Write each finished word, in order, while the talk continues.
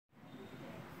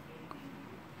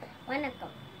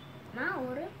வணக்கம். நான்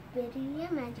ஒரு பெரிய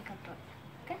மேஜிக் கட்டுறேன்.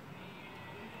 Okay,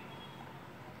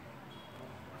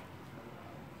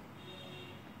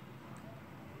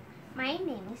 my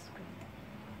name is breath.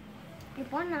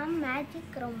 இப்போ நான்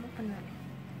மேஜிக் ரொம்ப பண்ணுவேன்.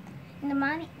 இந்த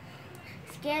மாதிரி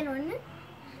ஸ்கேல் ஒன்று,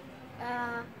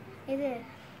 இது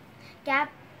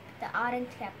கேப்,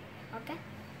 ஆரஞ்சு கேப். ஓகே,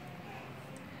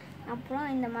 அப்புறம்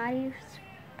இந்த மாதிரி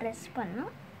ப்ரெஸ்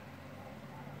பண்ணோம்.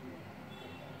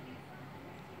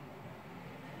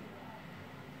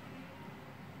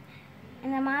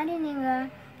 இந்த மாதிரி நீங்கள்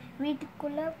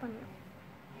வீட்டுக்குள்ளே பண்ணணும்.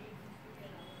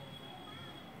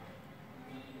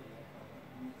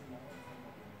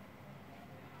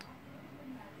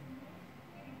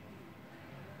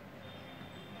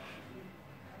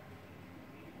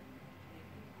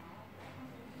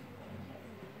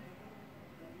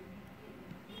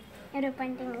 இது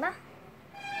பண்ணிட்டீங்களா?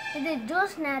 இது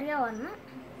ஜூஸ் நிறையா வரணும்.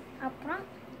 அப்புறம்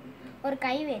ஒரு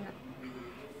கை வேணும்.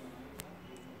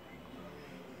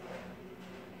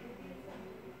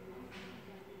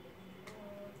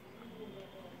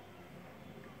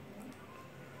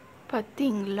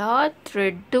 பார்த்தீங்களா,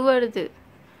 த்ரெட்டு வருது,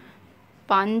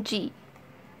 பஞ்சி.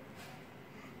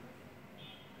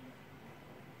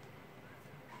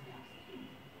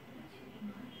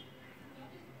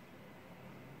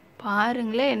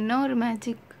 பாருங்களேன், என்ன ஒரு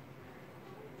மேஜிக்.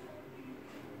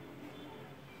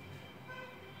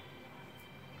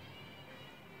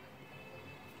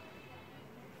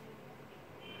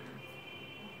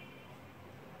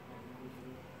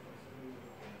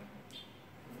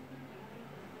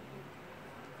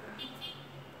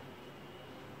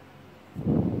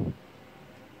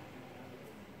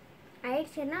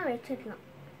 ஆயிடுச்சுன்னா வச்சிடலாம்.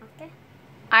 ஓகே,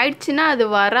 ஆயிடுச்சுன்னா அது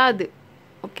வராது.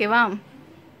 ஓகேவா?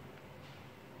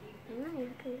 என்ன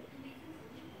இருக்கு?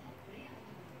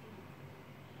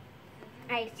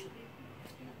 ஆயிடுச்சு.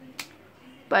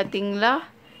 பார்த்தீங்களா,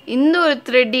 இந்த ஒரு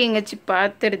த்ரெட் எங்கேயாச்சும்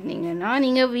பார்த்துருந்தீங்கன்னா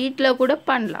நீங்கள் வீட்டில் கூட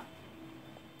பண்ணலாம்.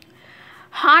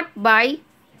 Heart by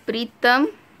Pritam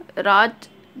Raj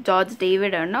George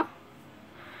David Anna.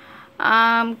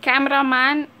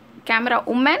 Cameraman, camera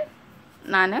woman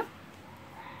நான்.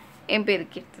 என் பேர்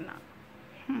Keerthana.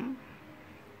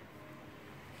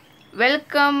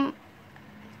 Welcome.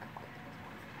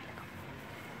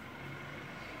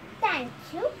 Thank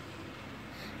you.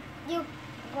 You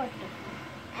got it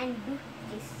and do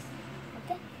this.